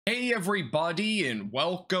Hey everybody, and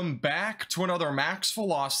welcome back to another max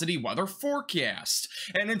velocity weather forecast.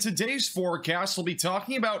 And in today's forecast, we'll be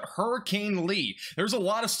talking about Hurricane Lee. There's a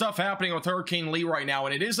lot of stuff happening with Hurricane Lee right now,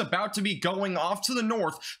 and it is about to be going off to the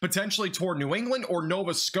north, potentially toward New England or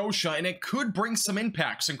Nova Scotia, and it could bring some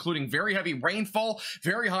impacts, including very heavy rainfall,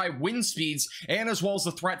 very high wind speeds, and as well as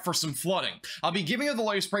the threat for some flooding. I'll be giving you the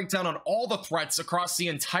latest breakdown on all the threats across the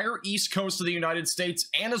entire east coast of the United States,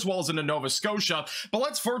 and as well as into Nova Scotia. But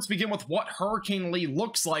let's first begin with what Hurricane Lee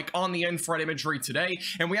looks like on the infrared imagery today,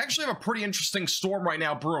 and we actually have a pretty interesting storm right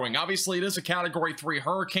now brewing. Obviously, it is a Category 3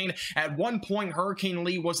 hurricane. At one point, Hurricane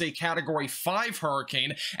Lee was a Category 5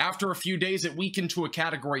 hurricane. After a few days, it weakened to a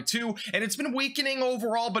Category 2, and it's been weakening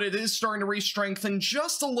overall, but it is starting to re-strengthen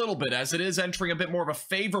just a little bit as it is entering a bit more of a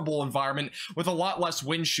favorable environment with a lot less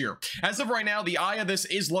wind shear. As of right now, the eye of this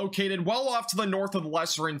is located well off to the north of the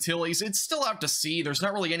Lesser Antilles. It's still out to sea. There's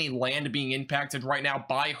not really any land being impacted right now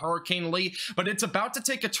by Hurricane Lee, but it's about to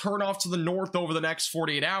take a turn off to the north over the next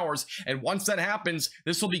 48 hours, and once that happens,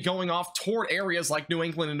 this will be going off toward areas like New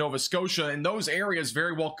England and Nova Scotia, and those areas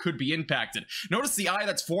very well could be impacted. Notice the eye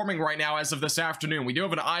that's forming right now as of this afternoon. We do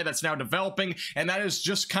have an eye that's now developing, and that is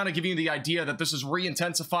just kind of giving you the idea that this is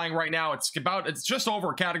re-intensifying right now. It's just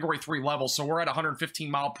over a Category 3 level, so we're at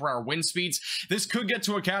 115 mile per hour wind speeds. This could get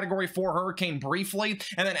to a Category 4 hurricane briefly,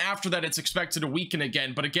 and then after that, it's expected to weaken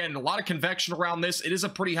again. But again, a lot of convection around this. It is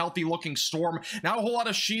a pretty healthy looking storm, not a whole lot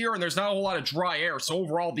of shear, and there's not a whole lot of dry air, so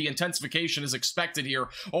overall the intensification is expected here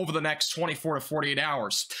over the next 24 to 48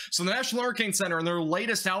 hours. So the National Hurricane Center in their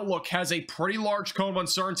latest outlook has a pretty large cone of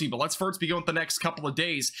uncertainty, but let's first begin with the next couple of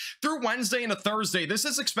days. Through Wednesday into Thursday, this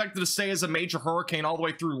is expected to stay as a major hurricane all the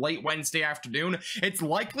way through late Wednesday afternoon. It's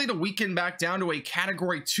likely to weaken back down to a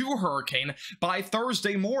Category 2 hurricane by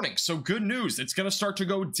Thursday morning, so good news. It's going to start to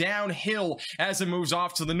go downhill as it moves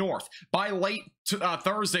off to the north. By late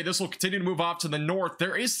Thursday, this will continue to move off to the north.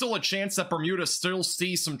 There is still a chance that Bermuda still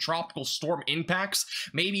sees some tropical storm impacts,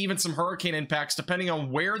 maybe even some hurricane impacts, depending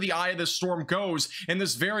on where the eye of this storm goes in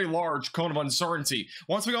this very large cone of uncertainty.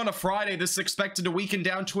 Once we go into Friday, this is expected to weaken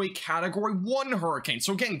down to a Category 1 hurricane.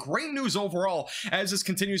 So again, great news overall as this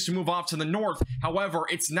continues to move off to the north. However,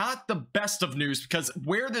 it's not the best of news because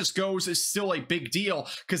where this goes is still a big deal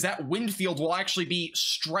because that wind field will actually be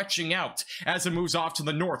stretching out as it moves off to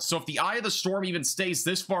the north. So if the eye of the storm even stays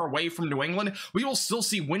this far away from New England, we will still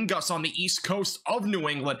see wind gusts on the east coast of New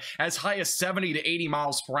England as high as 70 to 80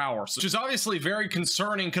 miles per hour, which is obviously very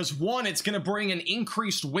concerning because one, it's going to bring an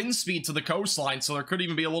increased wind speed to the coastline, so there could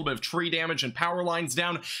even be a little bit of tree damage and power lines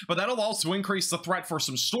down, but that'll also increase the threat for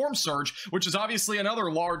some storm surge, which is obviously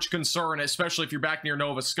another large concern, especially if you're back near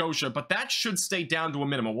Nova Scotia, but that should stay down to a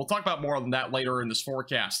minimum. We'll talk about more than that later in this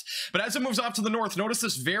forecast. But as it moves off to the north, notice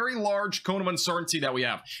this very large cone of uncertainty that we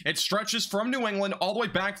have. It stretches from New England all the way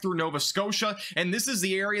back through Nova Scotia, and this is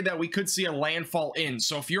the area that we could see a landfall in.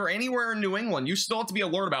 So if you're anywhere in New England, you still have to be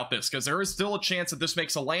alert about this because there is still a chance that this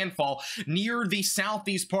makes a landfall near the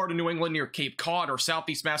southeast part of New England, near Cape Cod or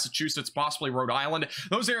southeast Massachusetts, possibly Rhode Island.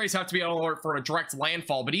 Those areas have to be on alert for a direct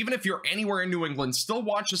landfall, but even if you're anywhere in New England, still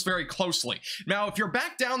watch this very closely. Now, if you're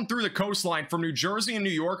back down through the coastline from New Jersey and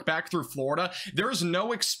New York back through Florida, there's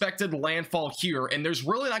no expected landfall here, and there's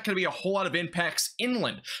really not going to be a whole lot of impacts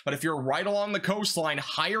inland. But if you're right along the coastline,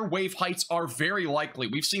 higher wave heights are very likely.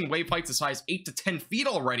 We've seen wave heights as high as 8 to 10 feet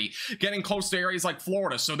already, getting close to areas like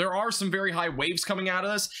Florida. So there are some very high waves coming out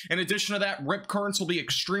of this. In addition to that, rip currents will be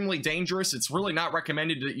extremely dangerous. It's really not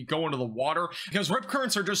recommended that you go into the water because rip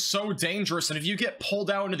currents are just so dangerous. And if you get pulled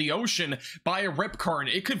out into the ocean by a rip current,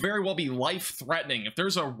 it could very well be life-threatening. If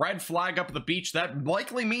there's a red flag up at the beach, that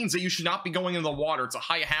likely means that you should not be going into the water. It's a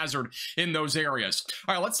high hazard in those areas.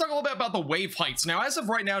 All right, let's talk a little bit about the wave heights. Now, as of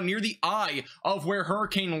right now, near the eye of where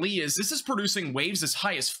Hurricane Lee is, this is producing waves as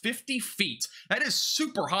high as 50 feet. That is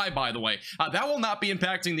super high, by the way. That will not be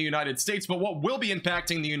impacting the United States, but what will be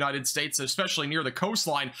impacting the United States, especially near the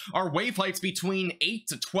coastline, are wave heights between 8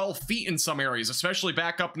 to 12 feet in some areas, especially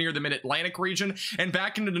back up near the mid-Atlantic region and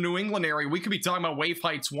back into the New England area. We could be talking about wave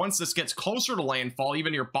heights once this gets closer to landfall,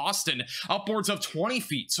 even near Boston, upwards of 20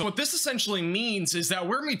 feet. So what this essentially means is that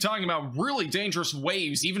we're going to be talking about really dangerous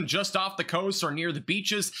waves, even just off the coast or near the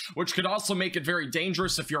beaches, which could also make it very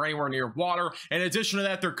dangerous if you're anywhere near water. In addition to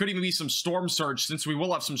that, there could even be some storm surge since we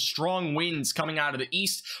will have some strong winds coming out of the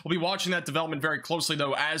east. We'll be watching that development very closely,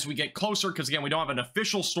 though, as we get closer, because again, we don't have an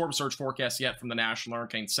official storm surge forecast yet from the National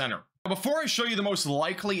Hurricane Center. Before I show you the most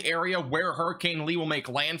likely area where Hurricane Lee will make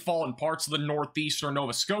landfall in parts of the Northeast or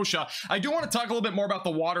Nova Scotia, I do want to talk a little bit more about the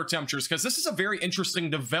water temperatures, because this is a very interesting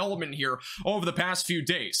development here over the past few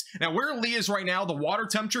days. Now, where Lee is right now, the water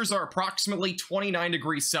temperatures are approximately 29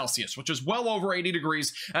 degrees Celsius, which is well over 80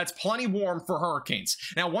 degrees. That's plenty warm for hurricanes.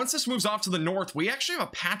 Now, once this moves off to the north, we actually have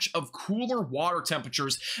a patch of cooler water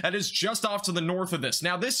temperatures that is just off to the north of this.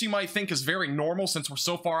 Now, this you might think is very normal since we're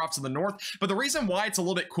so far off to the north, but the reason why it's a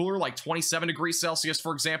little bit cooler, like 27 degrees Celsius,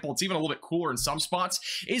 for example, it's even a little bit cooler in some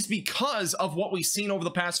spots, is because of what we've seen over the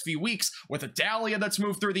past few weeks with Idalia that's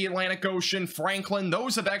moved through the Atlantic Ocean, Franklin.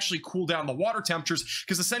 Those have actually cooled down the water temperatures,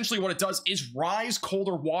 because essentially what it does is rise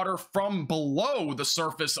colder water from below the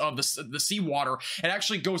surface of the seawater. It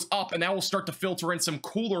actually goes up, and that will start to filter in some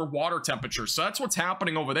cooler water temperatures. So that's what's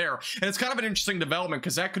happening over there, and it's kind of an interesting development,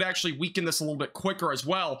 because that could actually weaken this a little bit quicker as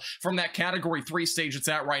well, from that category 3 stage it's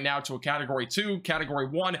at right now to a category 2, category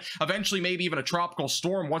 1, eventually maybe even a tropical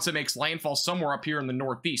storm once it makes landfall somewhere up here in the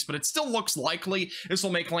Northeast. But it still looks likely this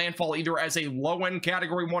will make landfall either as a low-end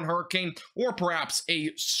category 1 hurricane or perhaps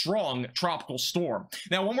a strong tropical storm.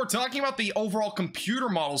 Now, when we're talking about the overall computer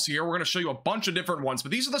models here, we're going to show you a bunch of different ones,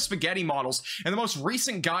 but these are the spaghetti models, and the most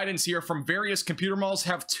recent guidance here from various computer models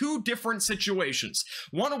have two different situations.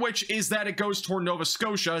 One of which is that it goes toward Nova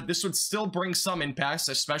Scotia. This would still bring some impacts,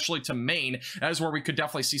 especially to Maine. That is where we could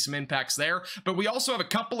definitely see some impacts there. But we also have a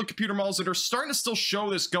couple of computer models that are starting to still show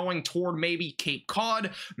this going toward maybe Cape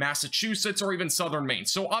Cod, Massachusetts, or even southern Maine.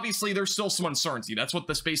 So obviously there's still some uncertainty. That's what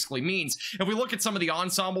this basically means. If we look at some of the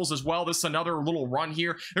ensembles as well, this is another little run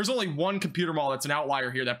here. There's only one computer model that's an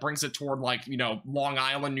outlier here that brings it toward, like, you know, Long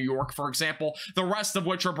Island, New York, for example. The rest of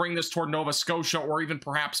which are bringing this toward Nova Scotia or even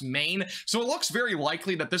perhaps Maine. So it looks very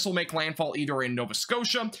likely that this will make landfall either in Nova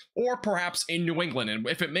Scotia or perhaps in New England. And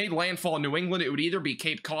if it made landfall in New England, it would either be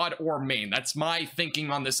Cape Cod or Maine. That's my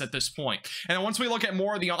thinking on this at this point. And then once we look at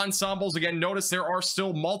more of the ensembles, again, notice there are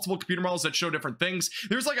still multiple computer models that show different things.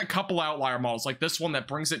 There's like a couple outlier models, like this one that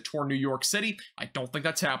brings it toward New York City. I don't think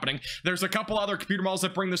that's happening. There's a couple other computer models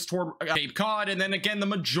that bring this toward Cape Cod, and then again, the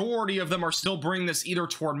majority of them are still bringing this either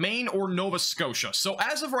toward Maine or Nova Scotia. So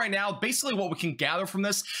as of right now, basically what we can gather from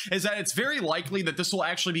this is that it's very likely that this will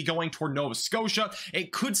actually be going toward Nova Scotia.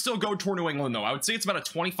 It could still go toward New England, though. I would say it's about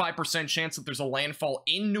a 25% chance that there's a landfall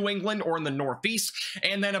in New England or in the Northeast,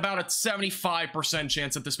 and then about a 75%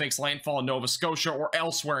 chance that this makes landfall in Nova Scotia or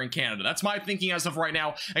elsewhere in Canada. That's my thinking as of right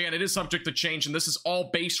now. Again, it is subject to change, and this is all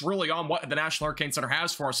based really on what the National Hurricane Center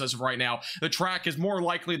has for us as of right now. The track is more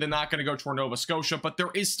likely than not going to go toward Nova Scotia, but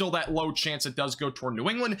there is still that low chance it does go toward New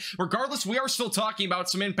England. Regardless, we are still talking about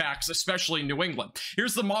some impacts, especially in New England.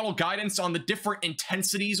 Here's the model guidance on the different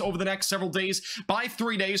intensities over the next several days. By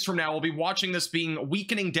 3 days from now, we'll be watching this being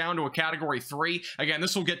weakening down to a category 3. Again,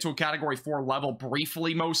 this will get to a category 4 level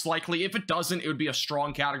briefly, most likely. If it doesn't, it would be a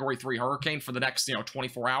strong category 3 hurricane for the next,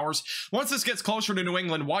 24 hours. Once this gets closer to New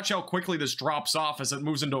England, watch how quickly this drops off as it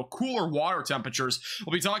moves into cooler water temperatures.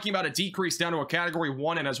 We'll be talking about a decrease down to a category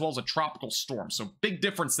 1 and as well as a tropical storm. So big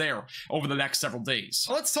difference there over the next several days.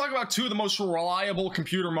 Let's talk about two of the most reliable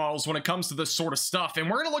computer models when it comes to this sort of stuff. And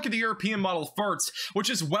we're going to look at the European model first, which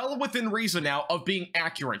is well within reason now of being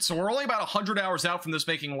accurate. So we're only about 100 hours out from this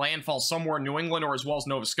making landfall somewhere in New England or as well as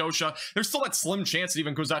Nova Scotia. There's still that slim chance it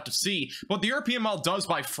even goes out to sea. But the European model does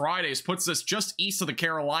by Fridays puts this just east of the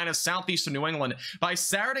Carolinas, southeast of New England. By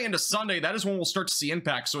Saturday into Sunday, that is when we'll start to see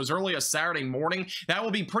impacts. So as early as Saturday morning, that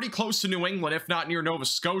will be pretty close to New England, if not near Nova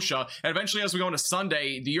Scotia. And eventually, as we go into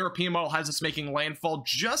Sunday, the European model has us making landfall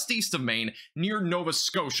just east of Maine, near Nova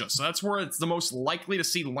Scotia. So that's where it's the most likely to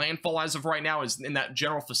see landfall as of right now, is in that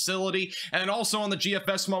general vicinity. And then also on the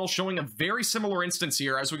GFS model, showing a very similar instance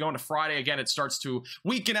here. As we go into Friday, again, it starts to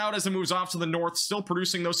weaken out as it moves off to the north, still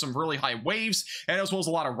producing those some really high waves, and as well as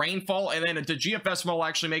a lot of rainfall. And then the GFS model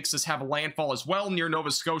actually makes this have a landfall as well near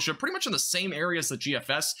Nova Scotia, pretty much in the same area as the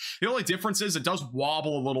GFS. The only difference is it does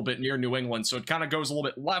wobble a little bit near New England, so it kind of goes a little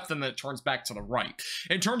bit left and then it turns back to the right.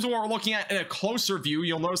 In terms of what we're looking at in a closer view,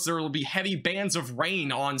 you'll notice there will be heavy bands of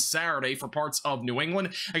rain on Saturday for parts of New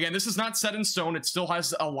England. Again, this is not set in stone. It still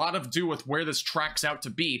has a lot to do with where this tracks out to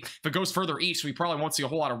be. If it goes further east, we probably won't see a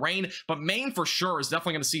whole lot of rain, but Maine for sure is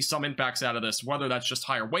definitely going to see some impacts out of this, whether that's just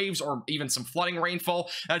higher waves or even some flooding rainfall.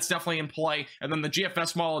 That's definitely in play. And then the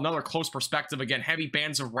GFS model, another close perspective. Again, heavy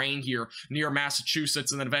bands of rain here near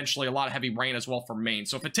Massachusetts, and then eventually a lot of heavy rain as well for Maine.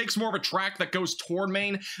 So if it takes more of a track that goes toward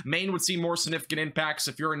Maine, Maine would see more significant impacts.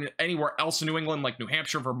 If you're in anywhere else in New England, like New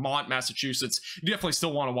Hampshire, Vermont, Massachusetts, you definitely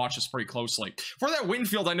still want to watch this pretty closely. For that wind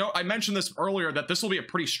field, I know I mentioned this earlier, that this will be a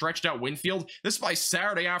pretty stretched out wind field. This by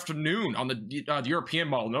Saturday afternoon on the European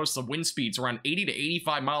model. Notice the wind speeds around 80 to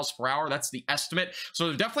 85 miles per hour. That's the estimate. bit. So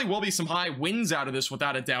there definitely will be some high winds out of this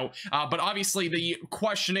without a doubt. But obviously the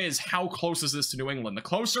question is, how close is this to New England? The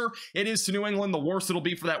closer it is to New England, the worse it'll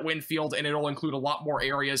be for that wind field, and it'll include a lot more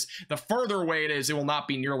areas. The further away it is, it will not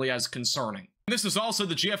be nearly as concerning. This is also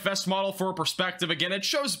the GFS model for perspective. Again, it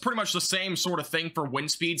shows pretty much the same sort of thing for wind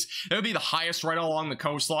speeds. It would be the highest right along the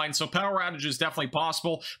coastline, so power outage is definitely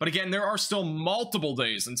possible. But again, there are still multiple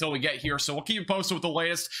days until we get here, so we'll keep you posted with the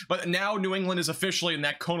latest. But now New England is officially in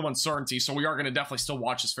that cone of uncertainty, so we are going to definitely still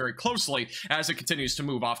watch this very closely as it continues to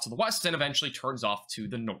move off to the west and eventually turns off to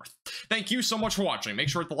the north. Thank you so much for watching. Make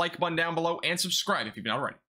sure to hit the like button down below and subscribe if you've not already.